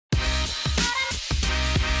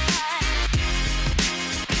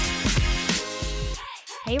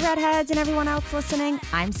Hey, Redheads and everyone else listening.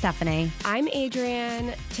 I'm Stephanie. I'm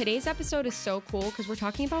Adrienne. Today's episode is so cool because we're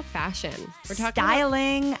talking about fashion. We're talking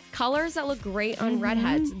styling. about colors that look great on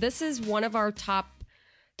redheads. This is one of our top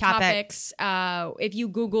topics. If you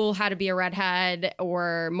Google how to be a redhead,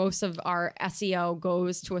 or most of our SEO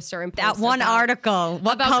goes to a certain post that one article.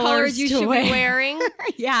 What about colors you should be wearing.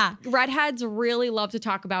 Yeah. Redheads really love to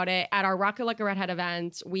talk about it. At our Rocket Like a Redhead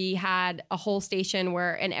events, we had a whole station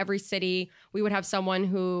where in every city we would have someone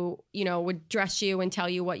who, you know, would dress you and tell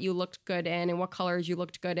you what you looked good in and what colors you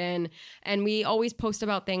looked good in. And we always post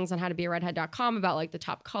about things on howtobearedhead.com about like the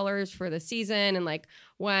top colors for the season. And like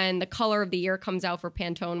when the color of the year comes out for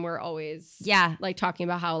Pantone, we're always like talking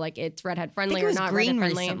about how like it's redhead friendly or not redhead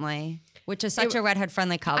friendly. Recently, which is such a redhead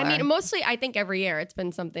friendly color. I mean, mostly I think every year it's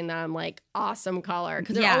been something that I'm like, awesome color,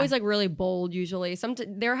 because they're always like really bold usually.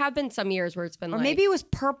 There have been some years where it's been like, maybe it was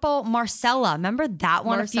purple Marcella. Remember that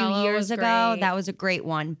one Marcella a few years ago? That was a great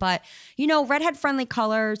one. But you know, redhead friendly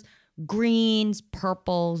colors, greens,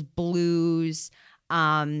 purples, blues,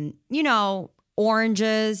 you know,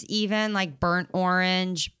 oranges, even like burnt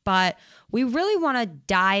orange. But we really want to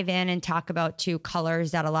dive in and talk about two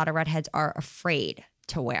colors that a lot of redheads are afraid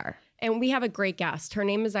to wear. And we have a great guest. Her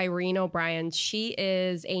name is Irene O'Brien. She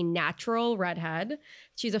is a natural redhead.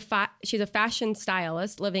 She's a fashion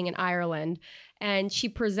stylist living in Ireland. And she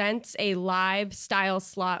presents a live style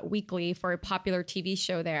slot weekly for a popular TV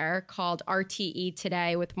show there called RTE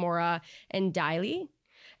Today with Maura and Daithi,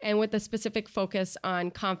 and with a specific focus on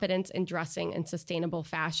confidence in dressing and sustainable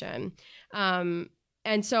fashion.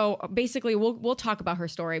 And so basically we'll talk about her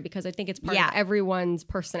story because I think it's part of everyone's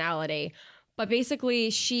personality. But basically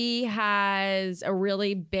she has a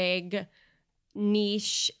really big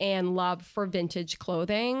niche and love for vintage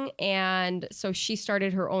clothing. And so she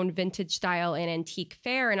started her own vintage style and antique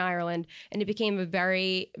fair in Ireland, and it became a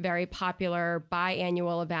very, very popular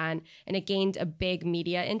biannual event, and it gained a big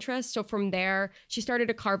media interest. So from there, she started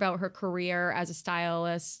to carve out her career as a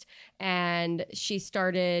stylist, and she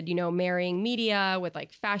started, you know, marrying media with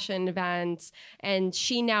like fashion events. And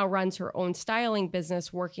she now runs her own styling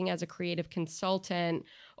business, working as a creative consultant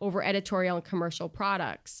over editorial and commercial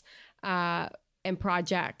products and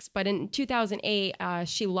projects. But in 2008,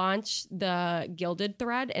 she launched the Gilded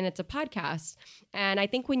Thread, and it's a podcast. And I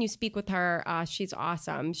think when you speak with her, she's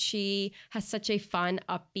awesome. She has such a fun,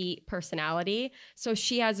 upbeat personality. So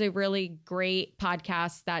she has a really great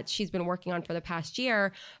podcast that she's been working on for the past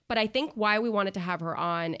year. But I think why we wanted to have her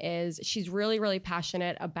on is she's really, really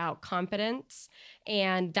passionate about confidence.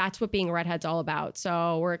 And that's what being a redhead's all about.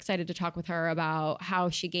 So we're excited to talk with her about how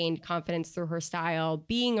she gained confidence through her style,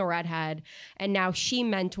 being a redhead. And now she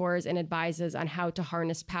mentors and advises on how to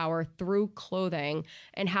harness power through clothing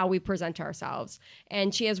and how we present ourselves.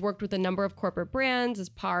 And she has worked with a number of corporate brands as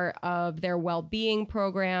part of their well-being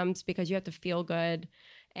programs, because you have to feel good.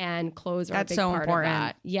 And clothes are a big part of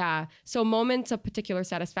that. Yeah. So moments of particular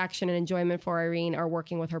satisfaction and enjoyment for Irene are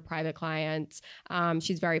working with her private clients.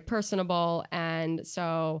 She's very personable. And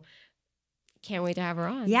so can't wait to have her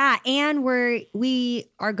on. Yeah. And we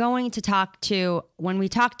are going to talk to, when we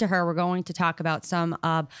talk to her, we're going to talk about some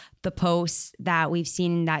of the posts that we've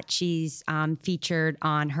seen that she's featured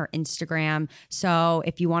on her Instagram. So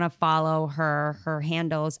if you want to follow her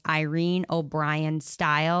handles, Irene O'Brien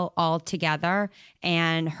Style, all together.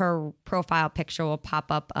 And her profile picture will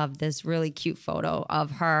pop up of this really cute photo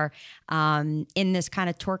of her in this kind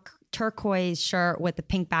of turquoise shirt with the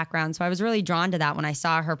pink background. So I was really drawn to that when I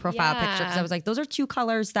saw her profile picture, because I was like, those are two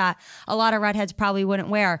colors that a lot of redheads probably wouldn't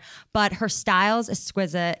wear. But her style's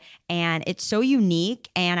exquisite and it's so unique.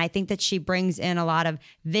 And I think that she brings in a lot of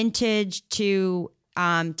vintage to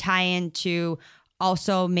tie into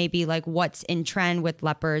also maybe like what's in trend with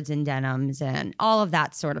leopards and denims and all of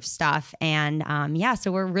that sort of stuff. And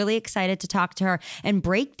so we're really excited to talk to her and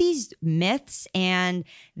break these myths and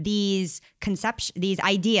these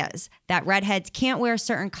ideas that redheads can't wear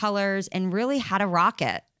certain colors, and really how to rock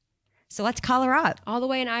it. So let's call her up. All the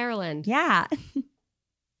way in Ireland. Yeah.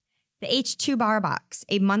 The H2 Bar Box,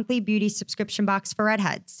 a monthly beauty subscription box for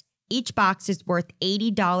redheads. Each box is worth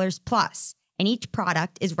 $80 plus, and each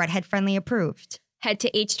product is redhead friendly approved. Head to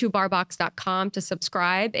h2barbox.com to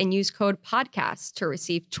subscribe and use code podcast to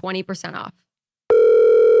receive 20% off.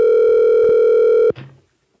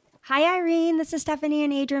 Hi, Irene. This is Stephanie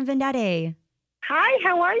and Adrienne Vendetti. Hi,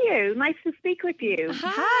 how are you? Nice to speak with you.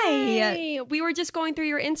 Hi. We were just going through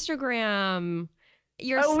your Instagram.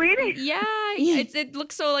 Oh, really? Yeah. It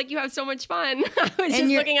looks so like you have so much fun. I was just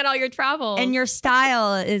looking at all your travels. And your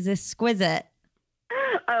style is exquisite.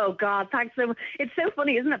 Oh God, thanks so much. It's so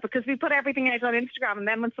funny, isn't it? Because we put everything out on Instagram, and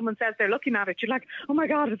then when someone says they're looking at it, you're like, oh my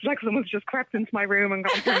God, it's like someone's just crept into my room and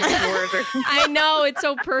gone through my drawers or something. I know, it's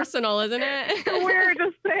so personal, isn't it? It's the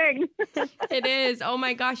weirdest thing. It is. Oh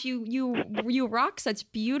my gosh, you rock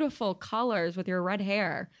such beautiful colors with your red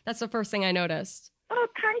hair. That's the first thing I noticed. Oh,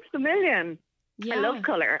 thanks a million. Yeah. I love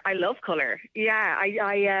color. Yeah,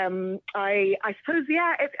 I suppose.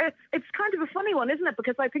 Yeah, it's kind of a funny one, isn't it?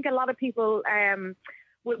 Because I think a lot of people,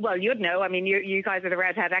 well, you'd know. I mean, you guys are the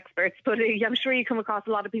redhead experts, but I'm sure you come across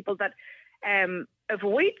a lot of people that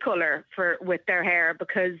avoid color with their hair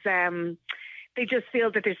because they just feel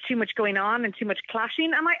that there's too much going on and too much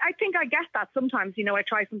clashing. And I think I get that sometimes. You know, I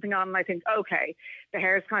try something on and I think, okay, the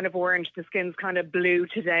hair's kind of orange, the skin's kind of blue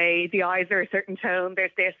today, the eyes are a certain tone,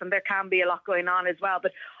 there's this, and there can be a lot going on as well.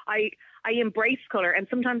 But I embrace color. And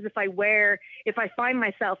sometimes if I find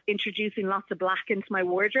myself introducing lots of black into my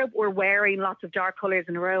wardrobe or wearing lots of dark colors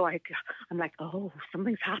in a row, I'm like, oh,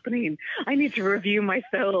 something's happening. I need to review my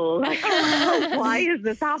soul. Like, oh, why is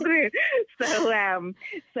this happening?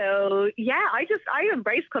 So yeah, I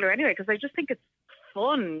embrace color anyway, because I just think it's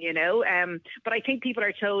fun, you know. But I think people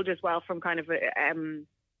are told as well from kind of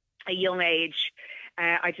a young age.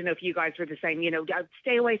 I don't know if you guys were the same, you know,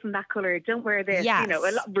 stay away from that color. Don't wear this, yes. You know,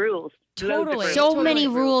 a lot of rules. Totally. So many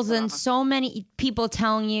rules and so many people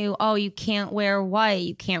telling you, oh, you can't wear white,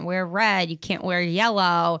 you can't wear red, you can't wear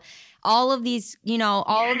yellow. All of these, you know,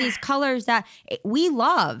 all of these colors that we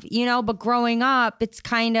love, you know, but growing up, it's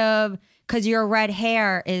kind of because your red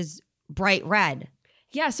hair is bright red.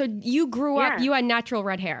 Yeah. So you grew up, you had natural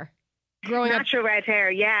red hair. Natural red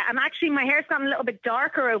hair, yeah. And actually my hair's gotten a little bit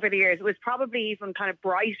darker over the years. It was probably even kind of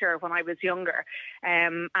brighter when I was younger.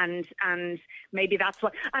 And maybe that's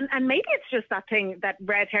what, and maybe it's just that thing that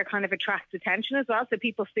red hair kind of attracts attention as well. So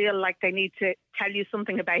people feel like they need to tell you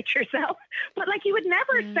something about yourself. But like you would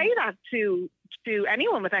never say that to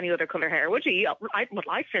anyone with any other colour hair, would you?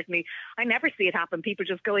 I certainly, I never see it happen. People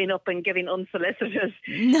just going up and giving unsolicited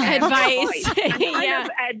advice. Kind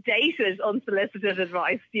of dated unsolicited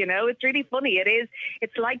advice, you know. It's really funny.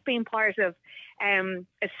 It's like being part of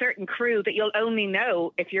a certain crew that you'll only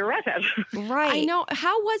know if you're redhead. Right. I know.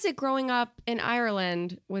 How was it growing up in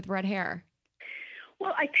Ireland with red hair?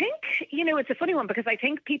 Well, I think, you know, it's a funny one because I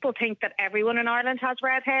think people think that everyone in Ireland has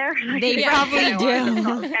red hair. They probably do.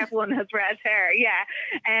 Everyone has red hair, yeah.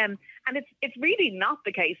 And it's really not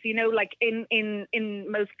the case. You know, like in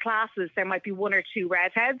most classes, there might be one or two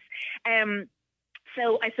redheads.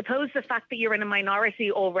 So I suppose the fact that you're in a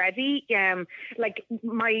minority already, like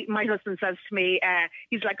my husband says to me,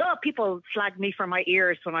 he's like, oh, people slagged me for my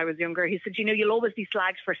ears when I was younger. He said, you know, you'll always be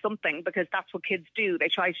slagged for something because that's what kids do. They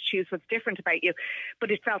try to choose what's different about you.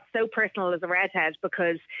 But it felt so personal as a redhead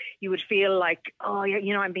because you would feel like, oh,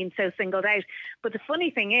 you know, I'm being so singled out. But the funny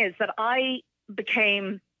thing is that I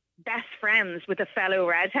became best friends with a fellow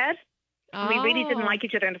redhead. Oh. We really didn't like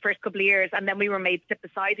each other in the first couple of years, and then we were made to sit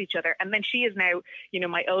beside each other. And then she is now, you know,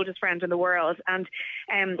 my oldest friend in the world. And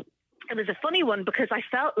it was a funny one because I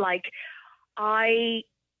felt like I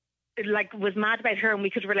was mad about her and we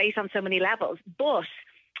could relate on so many levels. But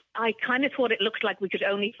I kind of thought it looked like we could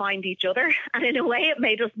only find each other. And in a way, it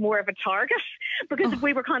made us more of a target because if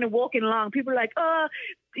we were kind of walking along, people were like, oh,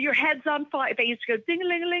 your head's on fire. They used to go,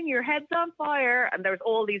 ding-a-ling-a-ling, your head's on fire. And there was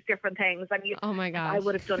all these different things. And oh my gosh. I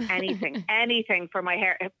would have done anything for my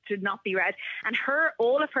hair to not be red. And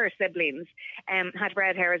all of her siblings had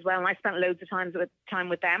red hair as well. And I spent loads of time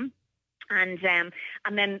with them. And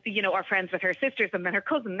then, you know, our friends with her sisters and then her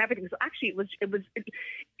cousin and everything. So actually it was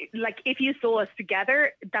like if you saw us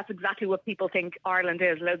together, that's exactly what people think Ireland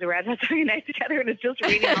is. Loads of redheads hanging out together, and it's just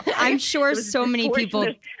really not. I'm sure so many people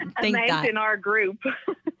think that in our group.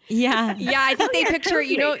 Yeah. Yeah, I think they picture,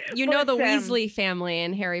 you know the Weasley family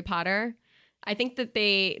in Harry Potter. I think that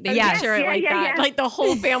they picture it like that. Yeah. Like the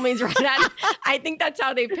whole family's redhead. I think that's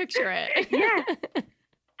how they picture it. Yeah.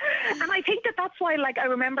 And I think that's why, like, I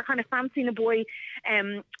remember kind of fancying a boy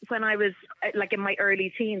when I was like in my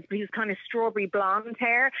early teens, but he was kind of strawberry blonde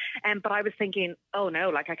hair. But I was thinking, oh no,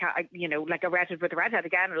 like I can't, you know, like a redhead with a redhead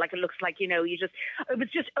again, or like it looks like, you know, it was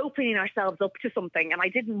just opening ourselves up to something, and I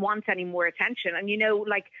didn't want any more attention. And you know,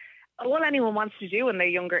 like all anyone wants to do when they're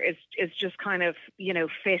younger is just kind of, you know,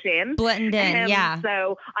 fit in, blend in. Yeah.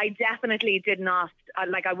 So I definitely did not.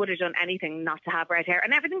 Like I would have done anything not to have red hair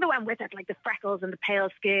and everything that went with it, like the freckles and the pale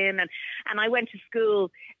skin. And I went to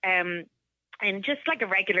school in just like a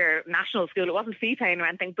regular national school. It wasn't fee paying or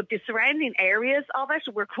anything, but the surrounding areas of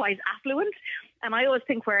it were quite affluent. And I always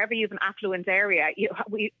think wherever you have an affluent area,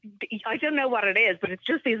 I don't know what it is, but it's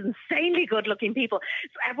just these insanely good looking people.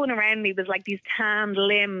 So everyone around me was like these tanned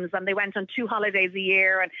limbs, and they went on 2 holidays a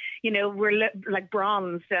year, and, we're like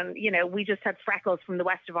bronzed, and, we just had freckles from the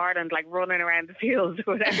west of Ireland, like running around the fields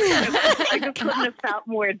or whatever. I just couldn't have felt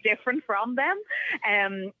more different from them.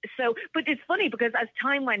 But it's funny because as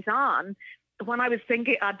time went on, when I was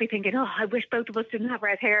thinking, I'd be thinking, oh, I wish both of us didn't have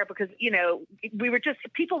red hair, because, we were just,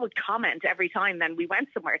 people would comment every time then we went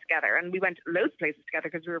somewhere together, and we went loads of places together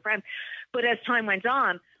because we were friends. But as time went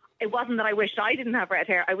on, it wasn't that I wished I didn't have red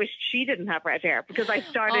hair. I wished she didn't have red hair, because I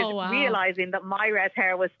started realizing that my red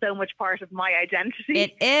hair was so much part of my identity.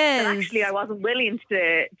 It is. That actually I wasn't willing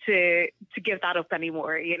to give that up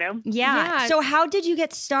anymore, Yeah. So how did you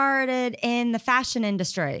get started in the fashion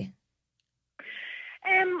industry?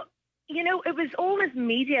 It was always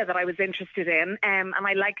media that I was interested in, and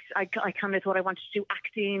I kind of thought I wanted to do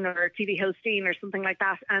acting or TV hosting or something like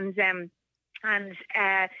that, and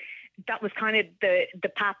that was kind of the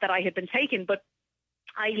path that I had been taking. But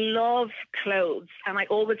I love clothes, and I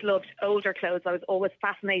always loved older clothes. I was always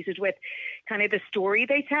fascinated with kind of the story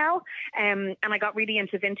they tell, and I got really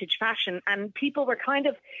into vintage fashion. And people would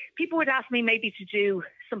ask me maybe to do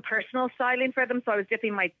some personal styling for them, so I was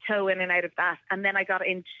dipping my toe in and out of that. And then I got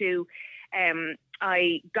into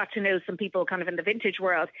I got to know some people kind of in the vintage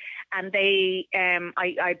world, and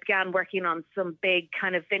I began working on some big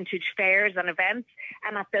kind of vintage fairs and events,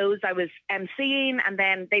 and at those I was emceeing, and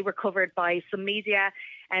then they were covered by some media,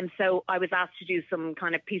 and so I was asked to do some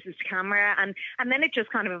kind of pieces to camera, and then it just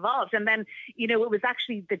kind of evolved. And then, it was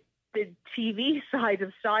actually the TV side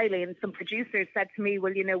of styling. Some producers said to me,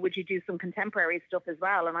 well, would you do some contemporary stuff as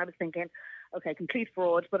well? And I was thinking, okay, complete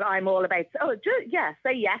fraud, but I'm all about,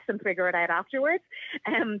 say yes and figure it out afterwards.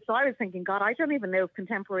 So I was thinking, God, I don't even know if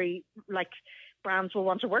contemporary brands will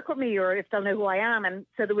want to work with me, or if they'll know who I am. And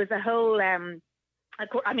so there was a whole,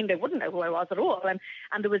 they wouldn't know who I was at all. And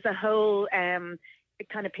there was a whole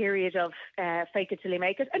kind of period of fake it till you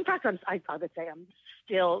make it. In fact, I would say I'm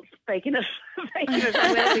still faking it. I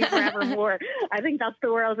will be forevermore. I think that's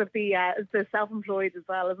the world of the self-employed as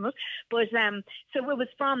well, isn't it? But so it was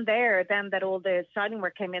from there then that all the styling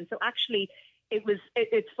work came in. So actually,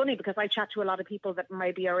 it's funny because I chat to a lot of people that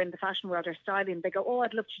maybe are in the fashion world or styling. They go, oh,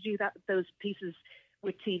 I'd love to do those pieces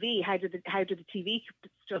with TV. How did the TV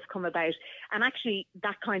stuff come about? And actually,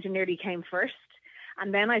 that kind of nearly came first.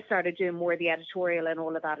 And then I started doing more of the editorial and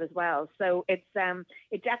all of that as well. So it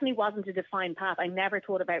definitely wasn't a defined path. I never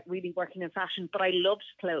thought about really working in fashion, but I loved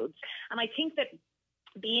clothes. And I think that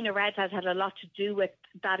being a redhead had a lot to do with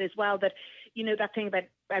that as well, that, that thing about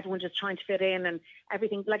everyone just trying to fit in and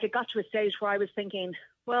everything. Like, it got to a stage where I was thinking,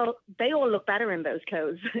 well, they all look better in those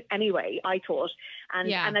clothes anyway, I thought.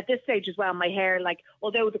 And at this stage as well, my hair,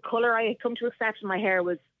 although the colour I had come to accept, my hair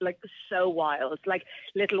was so wild. Like,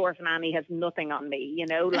 Little Orphan Annie has nothing on me, it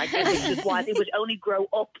was just wild. It would only grow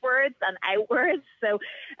upwards and outwards. So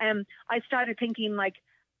I started thinking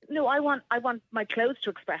no, I want my clothes to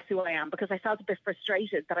express who I am, because I felt a bit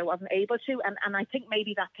frustrated that I wasn't able to. And I think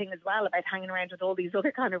maybe that thing as well about hanging around with all these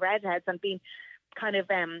other kind of redheads and being kind of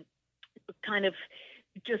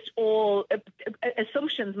just all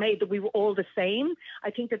assumptions made that we were all the same. I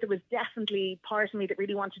think that there was definitely part of me that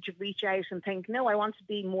really wanted to reach out and think, no, I want to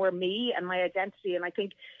be more me and my identity. And I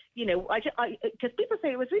think, because people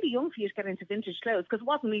say it was really young for you to get into vintage clothes, because it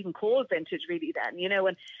wasn't even called vintage really then,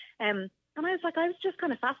 and I was I was just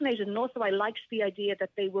kind of fascinated. And also I liked the idea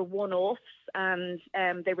that they were one-offs and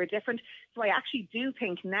they were different. So I actually do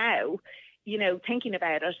think now, thinking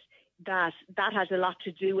about it, that has a lot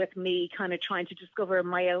to do with me kind of trying to discover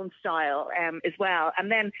my own style as well. And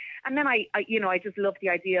then I just love the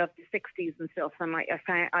idea of the 60s and stuff. And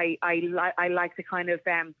I like the kind of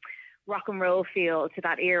rock and roll feel to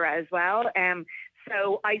that era as well.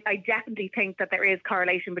 So I definitely think that there is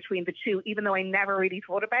correlation between the two, even though I never really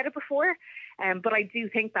thought about it before. But I do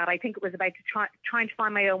think that. I think it was about trying to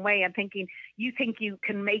find my own way and thinking, you think you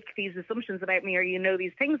can make these assumptions about me, or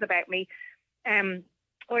these things about me,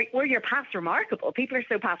 or you're past remarkable. People are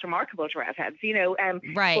so past remarkable to redheads,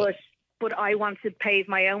 right. But I want to pave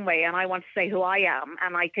my own way, and I want to say who I am.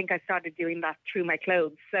 And I think I started doing that through my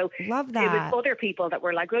clothes. So love that. It was other people that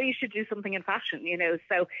were like, well, you should do something in fashion,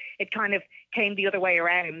 So it kind of came the other way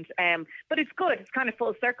around. But it's good. It's kind of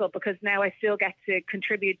full circle, because now I still get to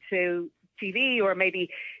contribute to TV, or maybe,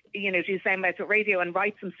 do soundbites with radio and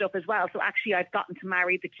write some stuff as well. So actually I've gotten to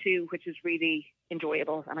marry the two, which is really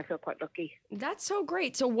enjoyable, and I feel quite lucky. That's so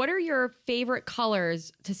great. So what are your favorite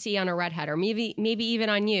colors to see on a redhead, or maybe even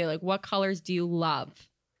on you? What colors do you love?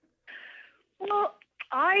 Well,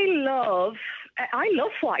 I love I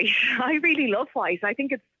love white. I really love white. I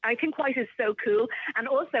think white is so cool. And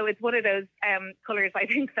also it's one of those colors, I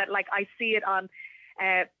think, that like I see it on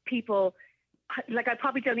people. Like I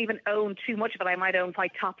probably don't even own too much of it. I might own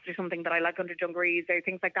white tops or something that I like under dungarees or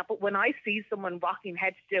things like that. But when I see someone rocking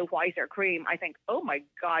head to toe white or cream, I think, oh my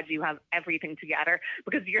God, you have everything together,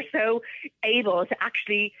 because you're so able to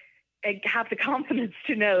actually have the confidence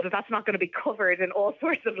to know that that's not going to be covered in all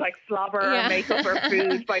sorts of like slobber or makeup or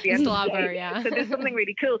food by the end of the day. Yeah. So there's something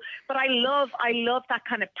really cool. But I love that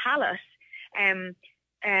kind of palette.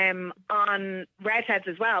 On Redheads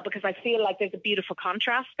as well, because I feel like there's a beautiful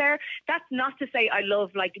contrast there. That's not to say I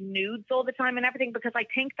love like nudes all the time and everything, because I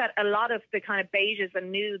think that a lot of the kind of beiges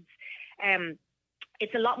and nudes,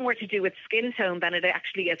 it's a lot more to do with skin tone than it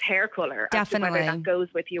actually is hair color. Definitely. As to whether that goes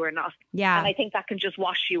with you or not. Yeah. And I think that can just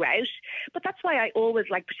wash you out. But that's why I always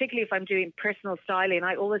like, particularly if I'm doing personal styling,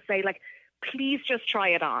 I always say like, please just try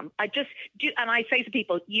it on. I just do, and I say to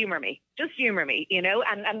people, humor me, just humor me, you know,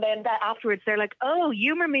 and then that afterwards they're like, oh,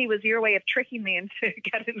 humor me was your way of tricking me into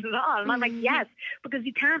getting it on. And I'm like, yes, because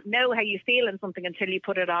you can't know how you feel in something until you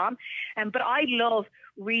put it on. But I love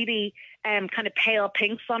really kind of pale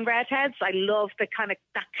pinks on Redheads. I love the kind of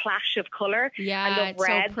that clash of color. Yeah, I love it's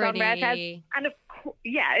reds so on Redheads. And of course,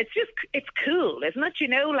 yeah, it's cool, isn't it? You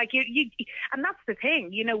know, like you and that's the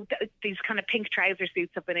thing, you know, these kind of pink trouser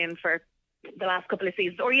suits have been in for the last couple of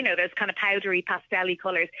seasons, or, you know, those kind of powdery pastel-y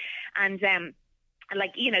colours. And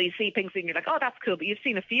like, you know, you see pinks and you're like, oh, that's cool, but you've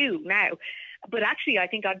seen a few now. But actually, I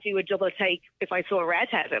think I'd do a double take if I saw a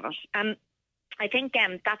redhead in it. And I think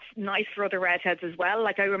that's nice for other redheads as well.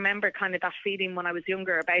 Like I remember kind of that feeling when I was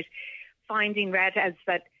younger about finding redheads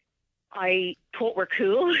that I thought were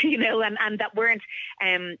cool, you know, and that weren't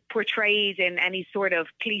portrayed in any sort of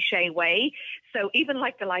cliche way. So even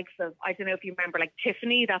like the likes of, I don't know if you remember, like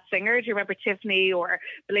Tiffany, that singer, do you remember Tiffany or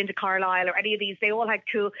Belinda Carlisle or any of these? They all had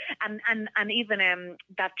cool, and even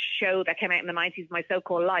that show that came out in the 90s, My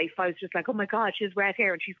So-Called Life, I was just like, oh my God, she has red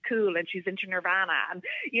hair and she's cool and she's into Nirvana. And,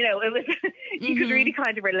 you know, it was, you could really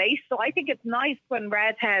kind of relate. So I think it's nice when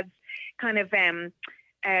redheads kind of,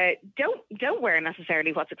 don't wear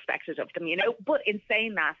necessarily what's expected of them, you know. But in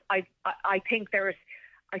saying that, I think there's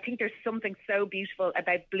something so beautiful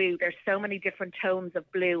about blue. There's so many different tones of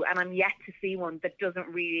blue, and I'm yet to see one that doesn't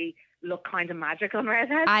really look kind of magic on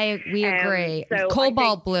Redhead. We agree. So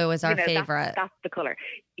cobalt blue is our favorite. That's the color.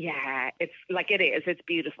 Yeah, it's like it is. It's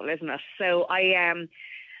beautiful, isn't it? So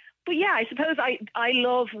but yeah, I suppose I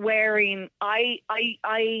love wearing.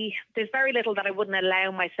 There's very little that I wouldn't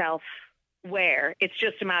allow myself wear. It's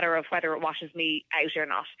just a matter of whether it washes me out or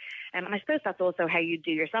not. And I suppose that's also how you do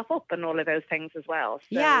yourself up and all of those things as well. So,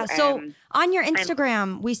 yeah. So on your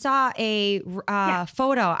Instagram, we saw a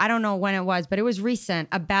photo. I don't know when it was, but it was recent,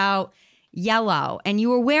 about yellow, and you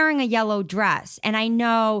were wearing a yellow dress. And I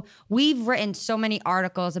know we've written so many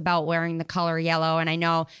articles about wearing the color yellow. And I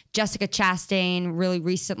know Jessica Chastain really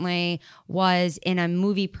recently was in a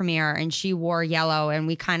movie premiere and she wore yellow, and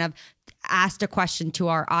we kind of asked a question to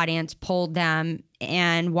our audience, polled them,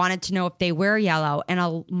 and wanted to know if they wear yellow. And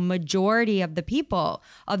a majority of the people,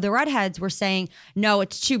 of the redheads, were saying, no,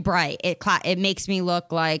 it's too bright. It makes me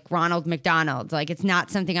look like Ronald McDonald. Like, it's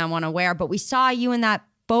not something I want to wear. But we saw you in that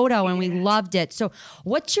photo and we loved it. So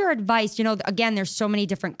what's your advice? You know, again, there's so many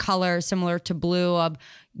different colors similar to blue, of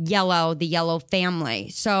yellow, the yellow family.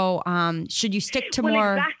 So should you stick to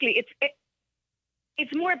more? Exactly.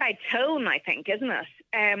 It's more about tone, I think, isn't it?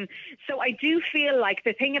 So I do feel like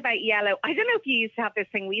the thing about yellow, I don't know if you used to have this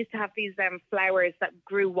thing. We used to have these flowers that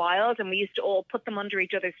grew wild, and we used to all put them under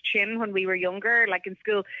each other's chin when we were younger, like in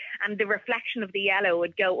school, and the reflection of the yellow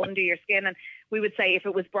would go under your skin. And we would say if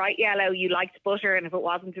it was bright yellow, you liked butter, and if it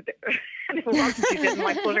wasn't, you didn't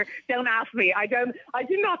like butter. Don't ask me. I do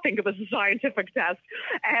not think it was a scientific test.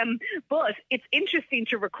 But it's interesting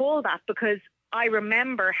to recall that, because I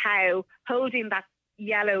remember how holding that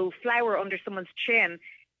yellow flower under someone's chin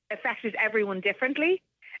affected everyone differently.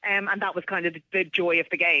 And that was kind of the joy of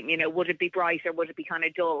the game. You know, would it be bright or would it be kind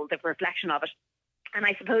of dull, the reflection of it? And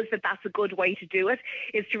I suppose that that's a good way to do it,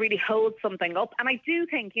 is to really hold something up. And I do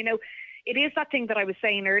think, you know, it is that thing that I was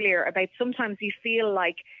saying earlier about sometimes you feel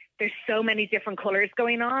like there's so many different colors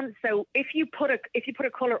going on. So if you put a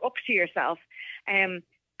color up to yourself,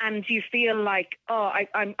 and you feel like, oh,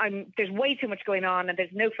 there's way too much going on and there's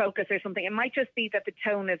no focus or something, it might just be that the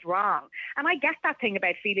tone is wrong. And I get that thing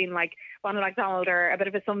about feeling like Ronald McDonald or a bit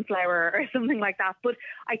of a sunflower or something like that. But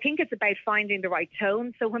I think it's about finding the right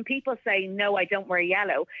tone. So when people say, no, I don't wear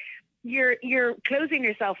yellow, you're closing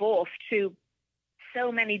yourself off to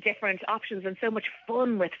so many different options and so much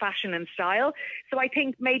fun with fashion and style. So I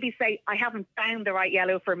think maybe say I haven't found the right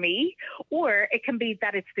yellow for me, or it can be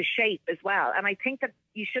that it's the shape as well. And I think that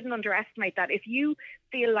you shouldn't underestimate that. If you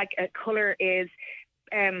feel like a color is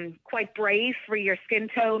quite brave for your skin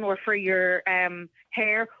tone or for your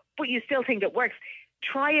hair, but you still think it works,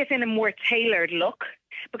 try it in a more tailored look,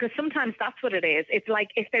 because sometimes that's what it is. It's like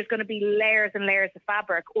if there's going to be layers and layers of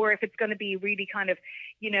fabric, or if it's going to be really kind of,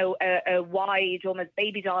 a wide, almost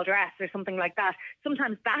baby doll dress or something like that.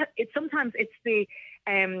 Sometimes it's the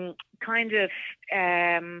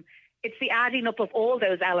it's the adding up of all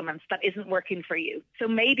those elements that isn't working for you. So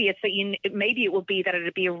maybe it's that maybe it would be that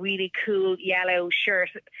it'd be a really cool yellow shirt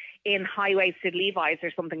in high-waisted Levi's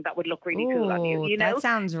or something that would look really cool on you. That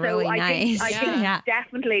sounds really nice. I think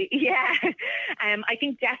definitely, I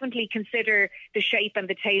think definitely consider the shape and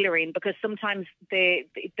the tailoring, because sometimes the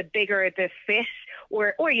bigger the fit,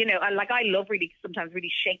 or like I love sometimes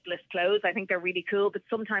really shapeless clothes. I think they're really cool, but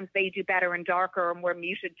sometimes they do better in darker or more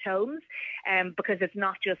muted tones, because it's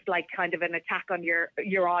not just like kind of an attack on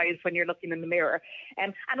your eyes when you're looking in the mirror.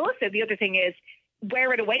 And also the other thing is,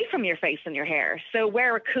 wear it away from your face and your hair. So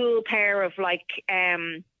wear a cool pair of like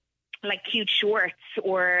cute shorts,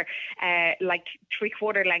 or like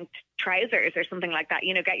 3/4 length trousers or something like that.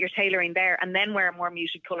 Get your tailoring there, and then wear a more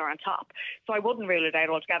muted colour on top. So I wouldn't rule it out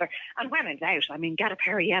altogether. And when in doubt, get a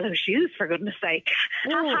pair of yellow shoes, for goodness sake.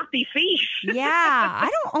 Have happy feet. Yeah,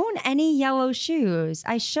 I don't own any yellow shoes.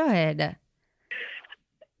 I should.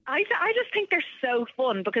 I just think they're so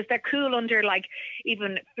fun, because they're cool under like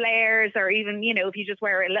even flares, or even, if you just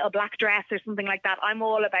wear a little black dress or something like that. I'm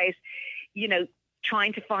all about,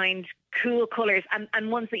 trying to find cool colours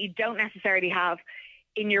and ones that you don't necessarily have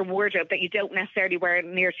in your wardrobe, that you don't necessarily wear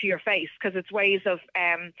near to your face, because it's ways of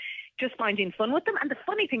just finding fun with them. And the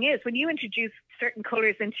funny thing is, when you introduce certain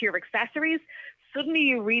colours into your accessories, suddenly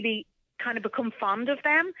you really kind of become fond of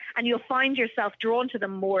them, and you'll find yourself drawn to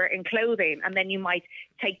them more in clothing, and then you might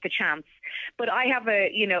take the chance. But I have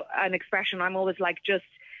an expression. I'm always like, just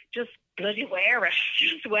bloody wear it,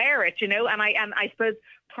 just wear it, and I suppose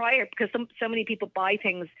prior, because so many people buy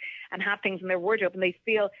things and have things in their wardrobe, and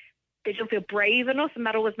they don't feel brave enough, and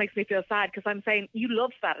that always makes me feel sad, because I'm saying you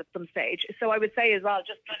love that at some stage. So I would say as well,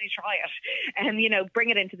 just bloody try it, and bring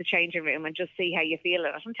it into the changing room and just see how you feel in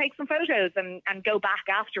it, and take some photos and go back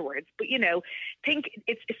afterwards. But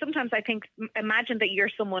sometimes I think, imagine that you're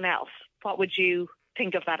someone else. What would you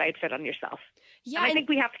think of that outfit on yourself? Yeah, and I think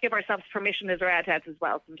we have to give ourselves permission as redheads as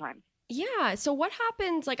well sometimes. Yeah. So what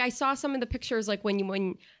happens? Like, I saw some of the pictures, like when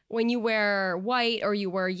you wear white or you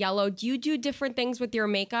wear yellow, do you do different things with your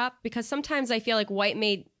makeup? Because sometimes I feel like white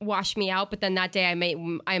may wash me out, but then that day I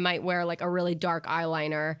might wear like a really dark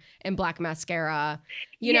eyeliner and black mascara.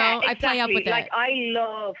 Exactly. I play up with it. Like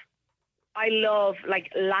I love like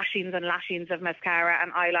lashings and lashings of mascara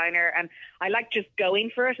and eyeliner, and I like just going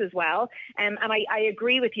for it as well. And I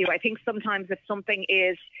agree with you. I think sometimes if something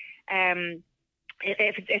is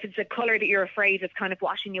if it's a colour that you're afraid of kind of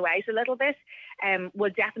washing you out a little bit,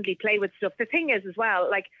 we'll definitely play with stuff. The thing is as well,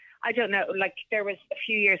 like, I don't know, like there was a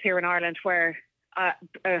few years here in Ireland where,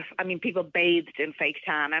 people bathed in fake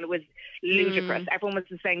tan, and it was ludicrous. Everyone was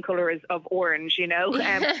the same colour of orange,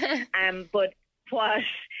 but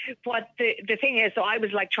what the thing is, so I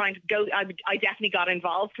was like trying to go, I definitely got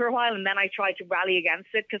involved for a while, and then I tried to rally against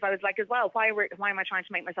it, because I was like, as well, why am I trying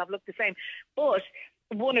to make myself look the same? But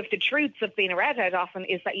one of the truths of being a redhead often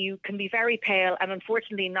is that you can be very pale, and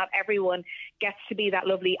unfortunately not everyone gets to be that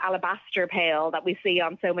lovely alabaster pale that we see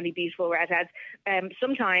on so many beautiful redheads.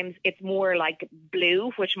 Sometimes it's more like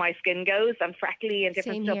blue, which my skin goes, and freckly and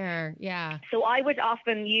different stuff. Here. Yeah. So I would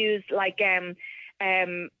often use like in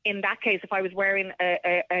that case, if I was wearing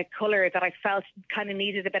a colour that I felt kind of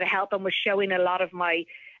needed a bit of help and was showing a lot of my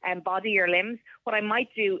body or limbs, what I might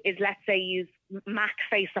do is, let's say, use MAC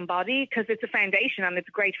Face and Body, because it's a foundation and it's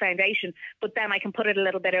a great foundation, but then I can put it a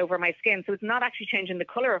little bit over my skin. So it's not actually changing the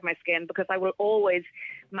colour of my skin, because I will always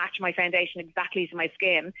match my foundation exactly to my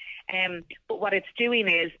skin. But what it's doing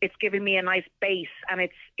is it's giving me a nice base, and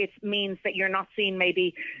it means that you're not seeing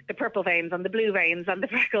maybe the purple veins and the blue veins and the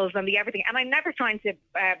freckles and the everything. And I'm never trying to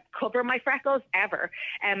cover my freckles ever.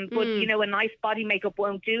 But, a nice body makeup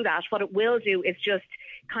won't do that. What it will do is just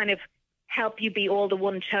kind of help you be all the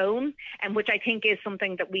one tone, and which I think is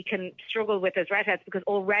something that we can struggle with as redheads, because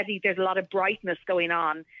already there's a lot of brightness going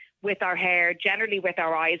on with our hair, generally with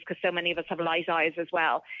our eyes, because so many of us have light eyes as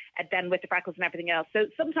well, and then with the freckles and everything else. So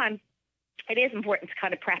sometimes it is important to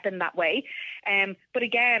kind of prep in that way. But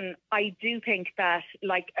again, I do think that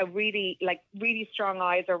like really strong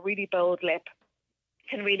eyes or really bold lip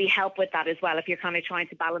can really help with that as well if you're kind of trying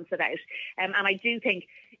to balance it out. And I do think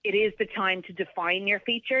it is the time to define your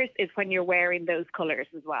features is when you're wearing those colors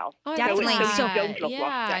as well. Oh, definitely. So you don't look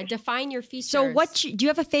washed out. Define your features. So do you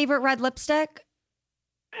have a favorite red lipstick?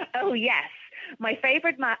 Oh, yes. My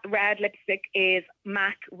favorite red lipstick is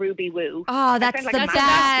MAC Ruby Woo. Oh, that's like the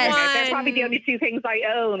best. They're probably the only two things I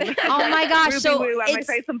own. Oh my gosh! Ruby So Woo and my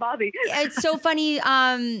face and body. It's so funny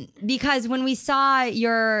because when we saw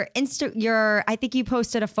your I think you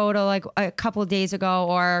posted a photo like a couple of days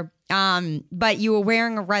ago, but you were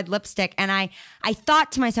wearing a red lipstick, and I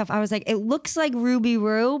thought to myself, I was like, it looks like Ruby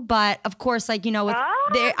Woo, but of course, like with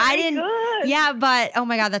I didn't. Good. Yeah, but oh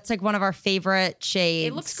my god, that's like one of our favorite shades.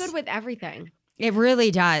 It looks good with everything. It really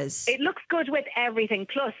does. It looks good with everything.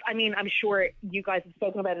 Plus, I mean, I'm sure you guys have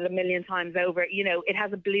spoken about it a million times over. It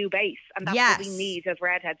has a blue base, and that's what we need as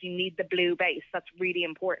redheads. You need the blue base. That's really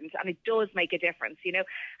important, and it does make a difference,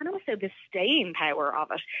 And also the staying power of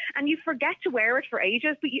it. And you forget to wear it for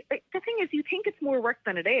ages, but the thing is, you think it's more work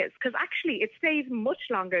than it is, because actually it stays much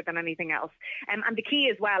longer than anything else. And the key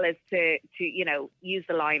as well is to use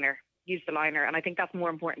the liner. Use the liner, and I think that's more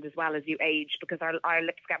important as well as you age, because our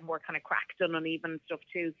lips get more kind of cracked and uneven stuff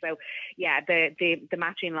too. So yeah, the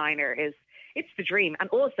matching liner it's the dream. And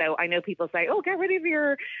also I know people say, oh, get rid of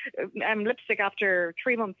your lipstick after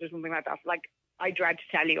 3 months or something like that. Like, I dread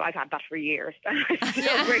to tell you, I've had that for years. I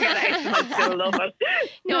still bring it out and I still love it.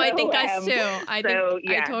 No, I think us too.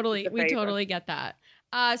 We favorite. totally get that.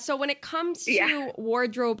 So when it comes to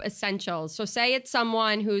wardrobe essentials, so say it's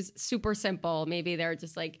someone who's super simple, maybe they're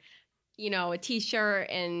just like, a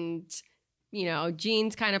t-shirt and,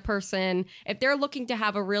 jeans kind of person. If they're looking to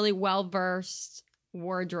have a really well-versed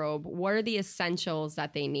wardrobe, what are the essentials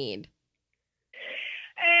that they need?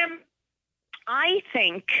 I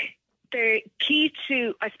think the key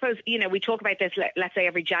to, I suppose, we talk about this, let's say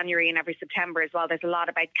every January and every September as well. There's a lot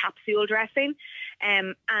about capsule dressing.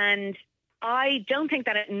 And I don't think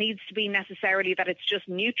that it needs to be necessarily that it's just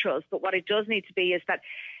neutrals, but what it does need to be is that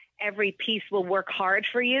every piece will work hard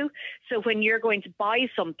for you. So when you're going to buy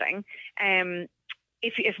something,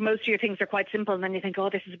 if most of your things are quite simple and then you think,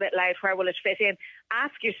 oh, this is a bit loud, where will it fit in?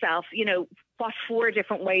 Ask yourself, what 4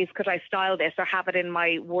 different ways could I style this or have it in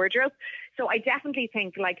my wardrobe? So I definitely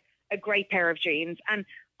think like a great pair of jeans. And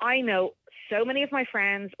I know so many of my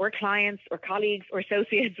friends or clients or colleagues or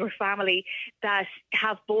associates or family that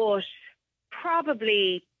have bought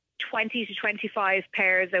probably 20 to 25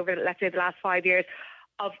 pairs over, let's say, the last 5 years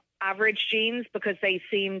of average jeans because they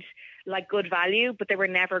seemed like good value, but they were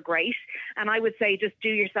never great. And I would say just do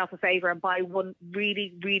yourself a favor and buy one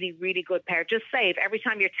really, really, really good pair. Just save. Every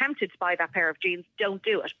time you're tempted to buy that pair of jeans, don't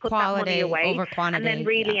do it. Put Quality that money away over quantity, and then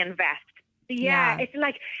really invest. Yeah, it's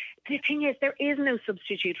like, the thing is, there is no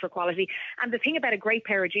substitute for quality. And the thing about a great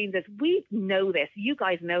pair of jeans is we know this. You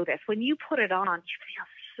guys know this. When you put it on, you feel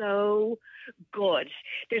so good.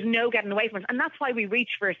 There's no getting away from it. And that's why we reach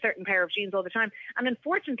for a certain pair of jeans all the time. And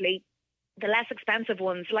unfortunately, the less expensive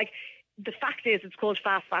ones, like, the fact is it's called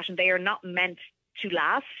fast fashion. They are not meant to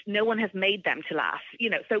last. No one has made them to last,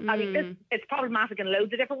 So I mean, it's problematic in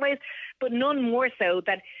loads of different ways, but none more so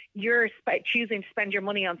that you're choosing to spend your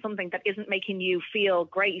money on something that isn't making you feel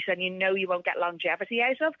great and you won't get longevity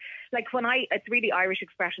out of. Like it's really Irish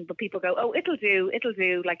expression, but people go, oh, it'll do,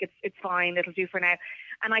 like it's fine, it'll do for now.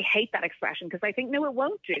 And I hate that expression because I think, no, it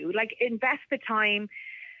won't do. Like, invest the time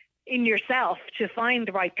in yourself to find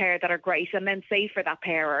the right pair that are great and then save for that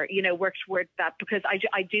pair or, work towards that, because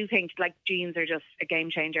I do think like jeans are just a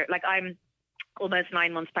game changer. Like, I'm almost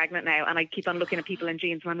 9 months pregnant now and I keep on looking at people in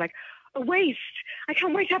jeans and I'm like, a waist. I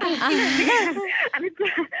can't wait to have a jeans.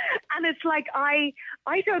 and it's like, I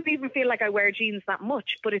don't even feel like I wear jeans that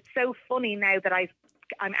much, but it's so funny now that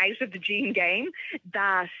I'm out of the jean game,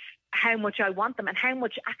 that how much I want them and how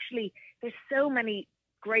much actually there's so many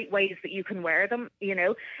great ways that you can wear them,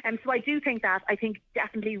 And so I do think that. I think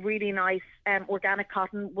definitely really nice organic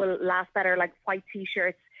cotton will last better, like white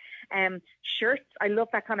t-shirts. Shirts, I love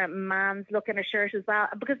that kind of man's look in a shirt as well.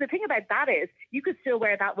 Because the thing about that is you could still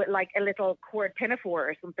wear that with like a little cord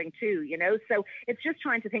pinafore or something too, So it's just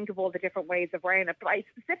trying to think of all the different ways of wearing it. But I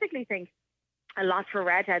specifically think a lot for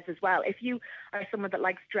redheads as well. If you are someone that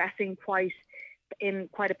likes dressing in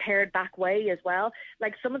quite a pared back way as well,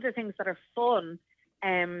 like some of the things that are fun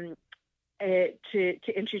to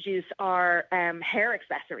introduce are hair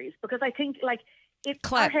accessories, because I think like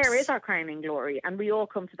our hair is our crowning glory, and we all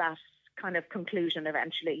come to that kind of conclusion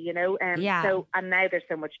eventually, So, and now there's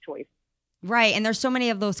so much choice. Right, and there's so many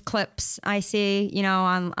of those clips I see,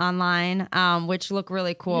 online, which look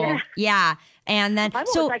really cool. Yeah. And then, I'm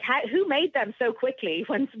always like, who made them so quickly?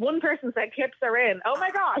 When one person said clips are in, oh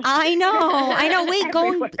my gosh. I know. Wait,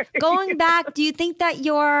 going back, do you think that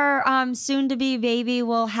your soon-to-be baby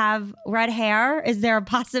will have red hair? Is there a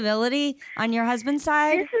possibility on your husband's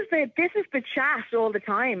side? This is the chat all the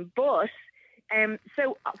time, but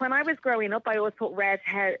so when I was growing up, I always thought red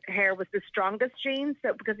hair was the strongest gene.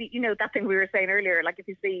 So because that thing we were saying earlier, like if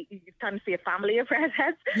you kind of see a family of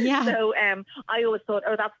redheads. Yeah. So I always thought,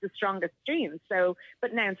 oh, that's the strongest gene. So,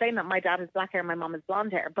 but now in saying that, my dad has black hair, my mom has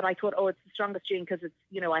blonde hair. But I thought, oh, it's the strongest gene because it's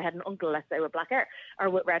I had an uncle, let's say, with black hair or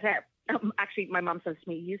with red hair. Actually, my mom says to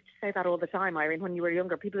me, you used to say that all the time, Irene, when you were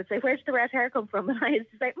younger. People would say, where's the red hair come from? And I used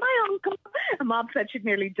to say, my uncle. And Mom said she'd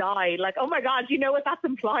nearly die. Like, oh my God, you know what that's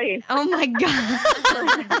implying? Oh my God.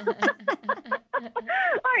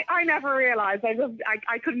 I never realized.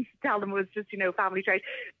 I couldn't tell them it was just, family trait.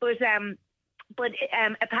 But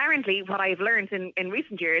apparently what I've learned in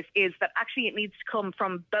recent years is that actually it needs to come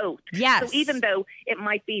from both. Yes. So even though it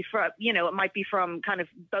might be from kind of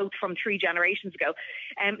both from 3 generations ago.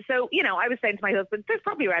 So, I was saying to my husband, there's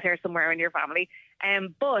probably red hair somewhere in your family.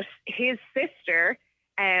 But his sister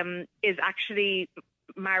is actually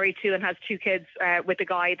married to and has 2 kids with a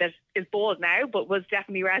guy that is bald now, but was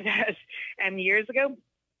definitely redhead years ago.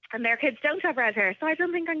 And their kids don't have red hair, so I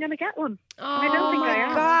don't think I'm going to get one. Oh, I don't think I am.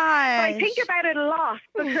 Gosh. So I think about it a lot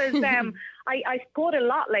because I thought a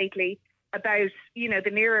lot lately about,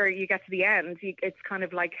 the nearer you get to the end, it's kind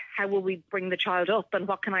of like, how will we bring the child up and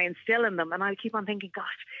what can I instill in them? And I keep on thinking, gosh,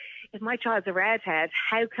 if my child's a redhead,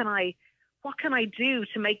 what can I do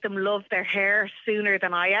to make them love their hair sooner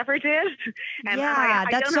than I ever did? Yeah,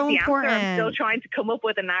 that's so important. I'm still trying to come up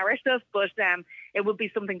with a narrative, but it would be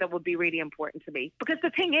something that would be really important to me. Because the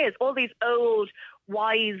thing is, all these old,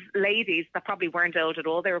 wise ladies that probably weren't old at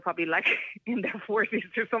all, they were probably like in their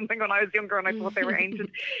 40s or something when I was younger and I thought they were ancient,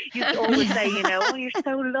 used to always say, oh, you're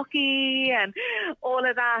so lucky and all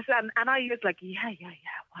of that. And I was like, yeah,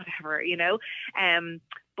 whatever,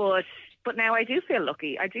 But now I do feel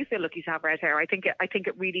lucky. I do feel lucky to have red hair. I think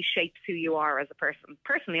it really shapes who you are as a person.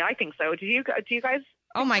 Personally, I think so. Do you guys?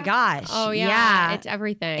 Oh my gosh. Oh yeah. It's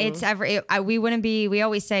everything. We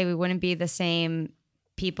always say we wouldn't be the same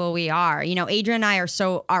people we are. Adrian and I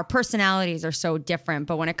our personalities are so different,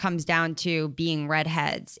 but when it comes down to being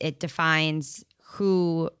redheads, it defines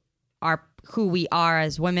who we are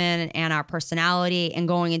as women and our personality and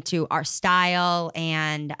going into our style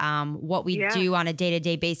and what we do on a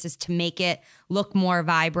day-to-day basis to make it look more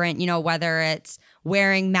vibrant, whether it's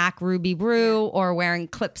wearing MAC Ruby Brew or wearing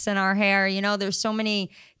clips in our hair, there's so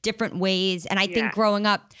many different ways. And I think growing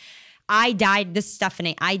up, I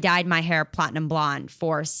dyed my hair platinum blonde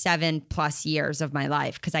for 7+ years of my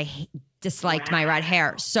life because I disliked my red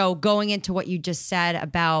hair. So going into what you just said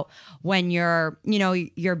about when your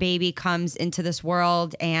baby comes into this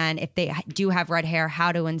world and if they do have red hair,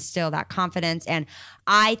 how to instill that confidence. And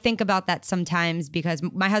I think about that sometimes because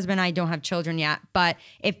my husband and I don't have children yet, but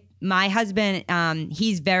if my husband,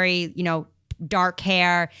 he's very, dark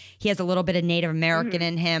hair. He has a little bit of Native American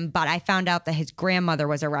in him, but I found out that his grandmother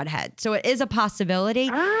was a redhead. So it is a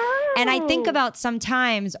possibility. Oh. And I think about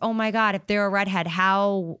sometimes, oh my God, if they're a redhead,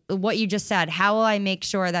 what you just said, how will I make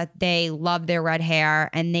sure that they love their red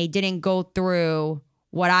hair and they didn't go through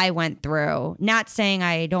what I went through? Not saying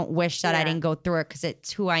I don't wish that I didn't go through it because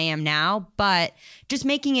it's who I am now, but just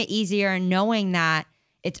making it easier and knowing that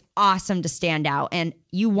it's awesome to stand out and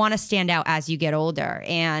you want to stand out as you get older.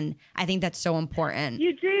 And I think that's so important.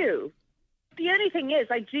 You do. The only thing is,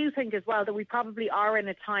 I do think as well that we probably are in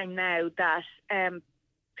a time now that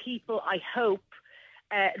people, I hope,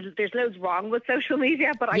 there's loads wrong with social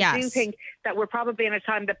media, but I do think that we're probably in a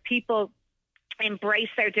time that people embrace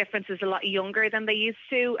their differences a lot younger than they used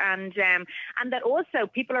to. And that also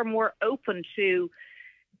people are more open to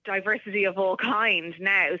diversity of all kinds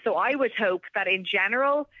now. So I would hope that in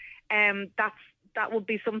general, that will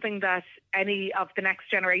be something that any of the next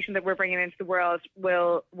generation that we're bringing into the world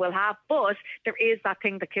will have. But there is that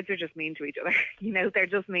thing that kids are just mean to each other. They're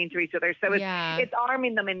just mean to each other. So it's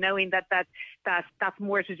arming them in knowing that that's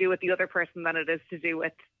more to do with the other person than it is to do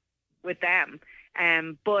with them.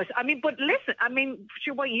 But listen,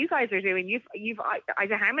 sure, what you guys are doing, I don't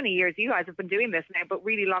know how many years you guys have been doing this now, but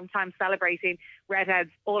really long time celebrating redheads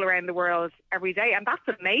all around the world every day. And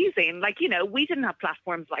that's amazing. We didn't have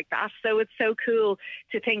platforms like that. So it's so cool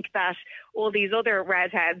to think that all these other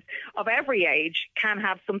redheads of every age can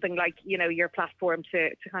have something like, your platform to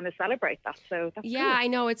kind of celebrate that. So that's cool. I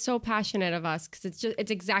know it's so passionate of us because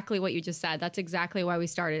it's exactly what you just said. That's exactly why we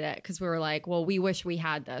started it. Because we were like, well, we wish we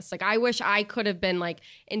had this. Like, I wish I could have have been like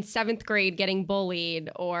in 7th grade getting bullied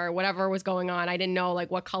or whatever was going on. I didn't know like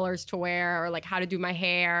what colors to wear or like how to do my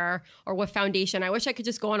hair or what foundation. I wish I could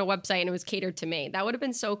just go on a website and it was catered to me. That would have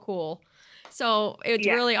been so cool. So it's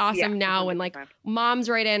really awesome now when like moms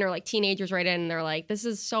write in or like teenagers write in and they're like, this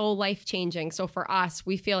is so life changing. So for us,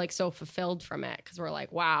 we feel like so fulfilled from it because we're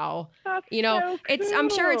like, wow, That's you know, so it's, cool. I'm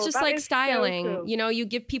sure it's just That like is so styling, cool. you know, you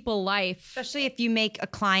give people life. Especially if you make a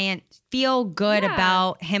client feel good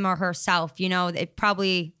about him or herself, you know, it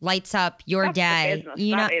probably lights up your That's day. the business.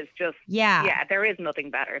 You know, That is just, yeah, there is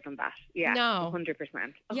nothing better than that. Yeah, No. 100%.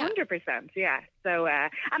 Yeah. 100%, yeah. So,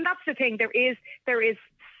 and that's the thing, there is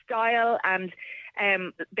style and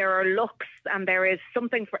there are looks and there is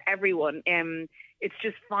something for everyone. It's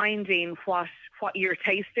just finding what your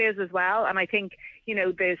taste is as well. And I think, you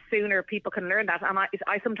know, the sooner people can learn that. And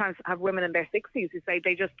I sometimes have women in their 60s who say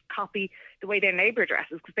they just copy the way their neighbour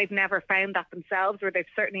dresses because they've never found that themselves, or they've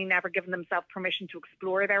certainly never given themselves permission to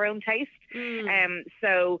explore their own taste.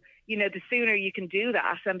 So, you know, the sooner you can do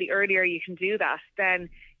that and the earlier you can do that, then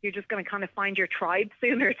you're just going to kind of find your tribe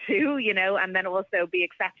sooner too, you know, and then also be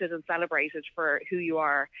accepted and celebrated for who you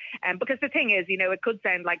are. Because the thing is, you know, it could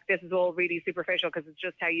sound like this is all really superficial because it's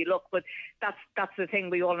just how you look, but that's the thing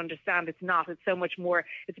we all understand. It's not. It's so much more.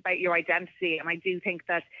 It's about your identity. And I do think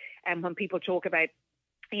that when people talk about,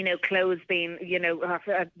 you know, clothes being, you know,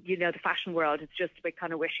 the fashion world, it's just a bit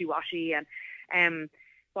kind of wishy-washy and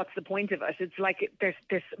what's the point of it? It's like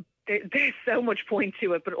there's so much point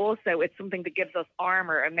to it, but also it's something that gives us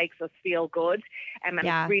armor and makes us feel good. And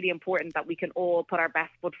it's really important that we can all put our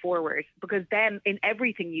best foot forward, because then in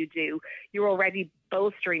everything you do, you're already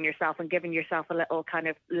bolstering yourself and giving yourself a little kind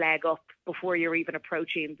of leg up before you're even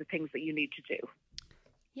approaching the things that you need to do.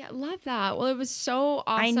 Yeah, love that. Well, it was so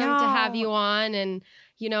awesome to have you on, and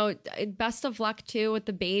you know, best of luck too with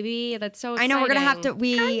the baby. That's so exciting. I know we're gonna have to.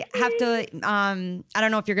 We have to. I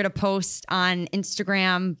don't know if you're gonna post on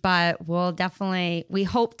Instagram, but we'll definitely. We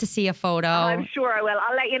hope to see a photo. I'm sure I will.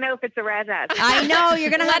 I'll let you know if it's a redhead. I know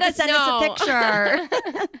you're gonna have to send us a picture.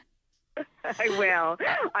 I will.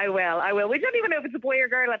 We don't even know if it's a boy or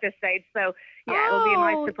girl at this stage. So, yeah, it'll be a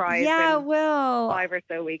nice surprise. Yeah, it will. 5 or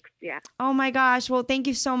so weeks. Yeah. Oh, my gosh. Well, thank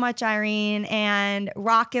you so much, Irene. And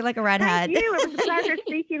rock it like a redhead. Thank you. It was a pleasure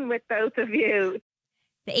speaking with both of you.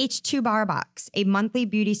 The H2 Bar Box, a monthly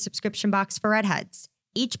beauty subscription box for redheads.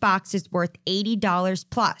 Each box is worth $80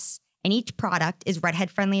 plus, and each product is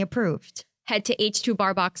redhead friendly approved. Head to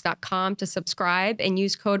h2barbox.com to subscribe and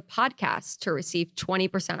use code podcast to receive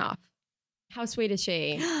 20% off. How sweet is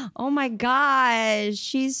she? Oh my gosh,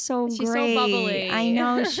 she's so great. She's so bubbly. I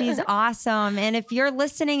know, she's awesome. And if you're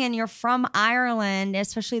listening and you're from Ireland,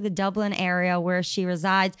 especially the Dublin area where she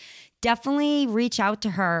resides, definitely reach out to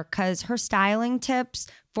her because her styling tips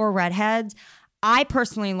for redheads, I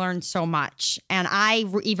personally learned so much. And I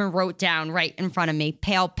even wrote down right in front of me,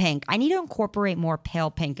 pale pink. I need to incorporate more pale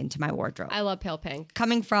pink into my wardrobe. I love pale pink.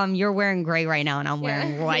 Coming from, you're wearing gray right now and I'm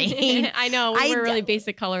wearing white. I know. We wear really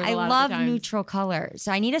basic colors a lot of the I love times. neutral colors.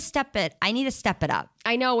 So I need to step it up.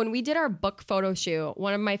 I know. When we did our book photo shoot,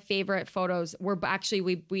 one of my favorite photos were actually,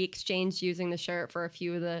 we exchanged using the shirt for a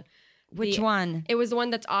few of the... Which one? It was the one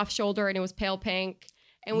that's off shoulder and it was pale pink.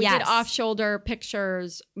 And we did off-shoulder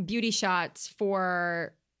pictures, beauty shots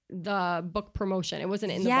for the book promotion. It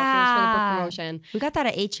wasn't in the book. It was for the book promotion. We got that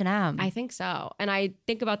at H&M. I think so. And I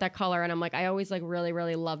think about that color and I'm like, I always like really,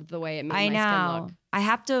 really loved the way it made my skin look. I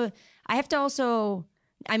have to also,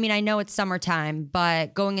 I mean, I know it's summertime,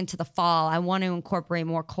 but going into the fall, I want to incorporate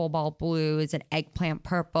more cobalt blues and eggplant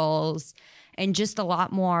purples and just a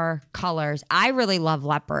lot more colors. I really love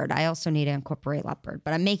leopard. I also need to incorporate leopard,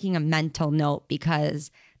 but I'm making a mental note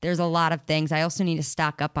because there's a lot of things. I also need to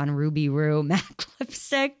stock up on Ruby Roo matte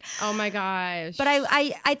lipstick. Oh my gosh. But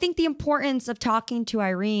I think the importance of talking to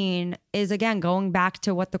Irene is, again, going back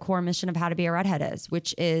to what the core mission of How to Be a Redhead is,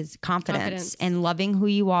 which is confidence and loving who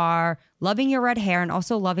you are, loving your red hair, and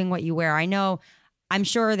also loving what you wear. I'm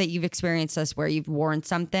sure that you've experienced this where you've worn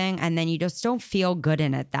something and then you just don't feel good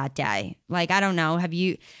in it that day. Like, I don't know. Have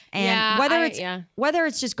you? And whether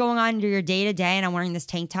it's just going on to your day to day and I'm wearing this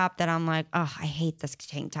tank top that I'm like, oh, I hate this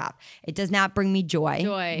tank top. It does not bring me joy.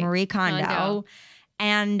 Marie Kondo.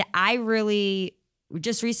 And I really,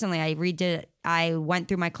 just recently I went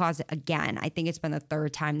through my closet again. I think it's been the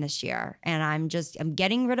 3rd time this year. And I'm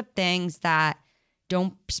getting rid of things that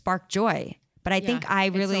don't spark joy. But I think I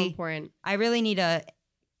really need to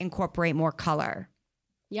incorporate more color.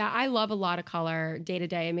 Yeah, I love a lot of color day to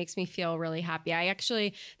day. It makes me feel really happy.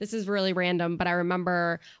 This is really random, but I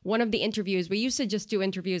remember one of the interviews, we used to just do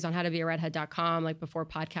interviews on howtobearedhead.com, like before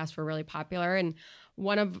podcasts were really popular. And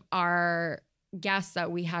one of our guest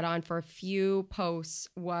that we had on for a few posts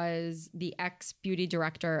was the ex-beauty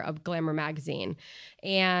director of Glamour magazine.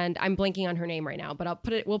 And I'm blanking on her name right now, but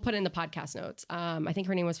we'll put it in the podcast notes. I think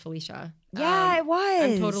her name was Felicia. Yeah, it was.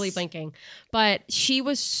 I'm totally blanking. But she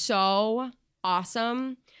was so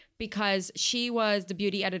awesome because she was the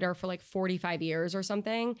beauty editor for like 45 years or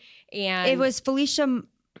something. And it was Felicia,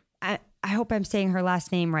 I hope I'm saying her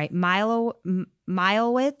last name right. Milewicz, yeah.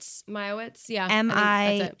 Milewicz. Yeah. And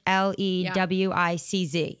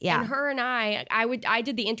her and I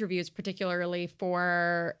did the interviews particularly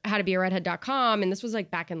for howtobearedhead.com. And this was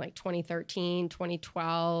like back in like 2013,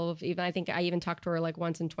 2012. I think I even talked to her like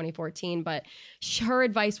once in 2014. But her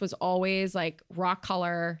advice was always like rock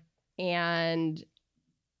color. And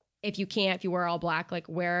if you wear all black, like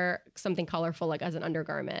wear something colorful, like as an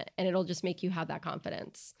undergarment, and it'll just make you have that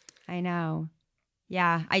confidence. I know.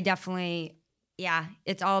 Yeah, I definitely,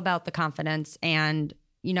 it's all about the confidence and,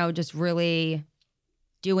 just really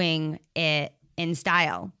doing it in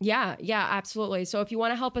style. Yeah, absolutely. So if you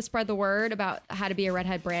want to help us spread the word about how to be a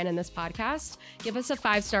Redhead brand in this podcast, give us a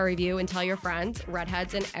 5-star review and tell your friends,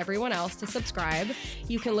 Redheads, and everyone else to subscribe.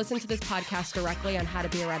 You can listen to this podcast directly on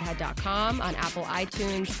howtobearedhead.com, on Apple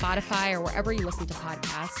iTunes, Spotify, or wherever you listen to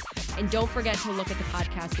podcasts. And don't forget to look at the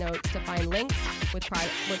podcast notes to find links with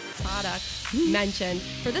products mentioned.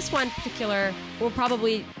 For this one particular, we'll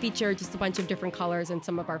probably feature just a bunch of different colors and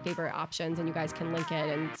some of our favorite options, and you guys can link it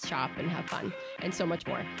and shop and have fun and so much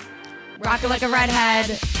more. Rock it like a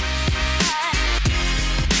redhead.